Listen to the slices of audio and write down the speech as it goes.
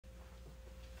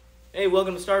Hey,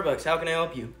 welcome to Starbucks. How can I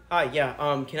help you? Hi, yeah.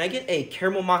 Can I get a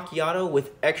caramel macchiato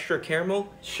with extra caramel?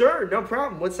 Sure, no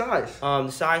problem. What size? The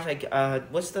size,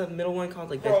 what's the middle one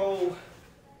called? Like, Bro,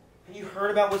 have you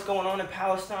heard about what's going on in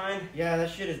Palestine? yeah,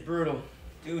 that shit is brutal.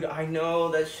 Dude, I know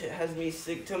that shit has me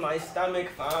sick to my stomach,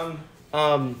 fam.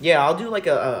 Yeah, I'll do like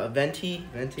a venti.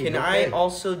 Venti, Can okay. I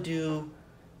also do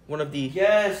one of the?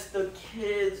 Yes, the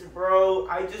kids, bro.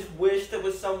 I just wish there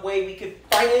was some way we could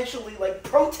financially like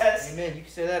protest, Hey man, you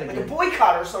can say that like again. a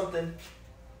boycott or something.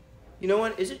 You know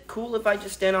what? Is it cool if I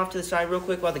just stand off to the side real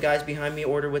quick while the guys behind me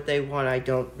order what they want? I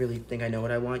don't really think I know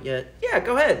what I want yet. Yeah,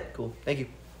 go ahead. Cool. Thank you.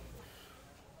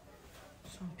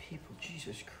 Some people,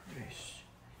 Jesus Christ.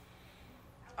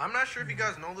 I'm not sure if you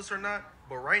guys know this or not,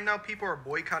 but right now people are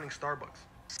boycotting Starbucks.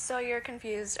 So you're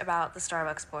confused about the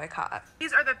Starbucks boycott.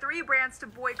 These are the 3 brands to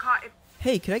boycott.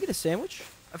 Hey, can I get a sandwich?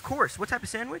 Of course. What type of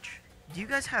sandwich? Do you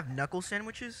guys have knuckle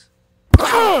sandwiches?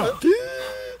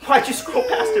 Why'd you scroll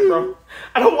past it, bro?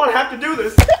 I don't want to have to do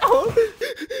this. Please,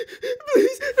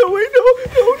 no, wait, no.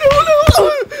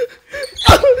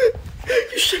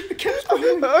 You shake the cat's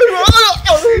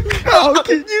How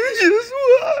can you just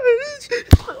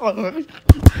watch?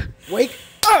 Wake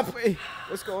up! Hey,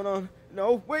 what's going on?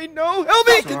 No, wait, no, help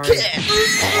me! Sorry. I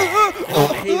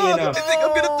think I'm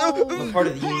gonna I'm part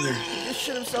of the union. He just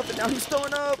shit himself and now he's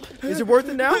throwing up. Is it worth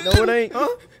it now? No, it ain't. Huh?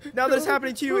 Now that it's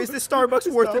happening to you, is this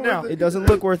Starbucks worth it now? It doesn't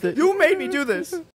look worth it. You made me do this.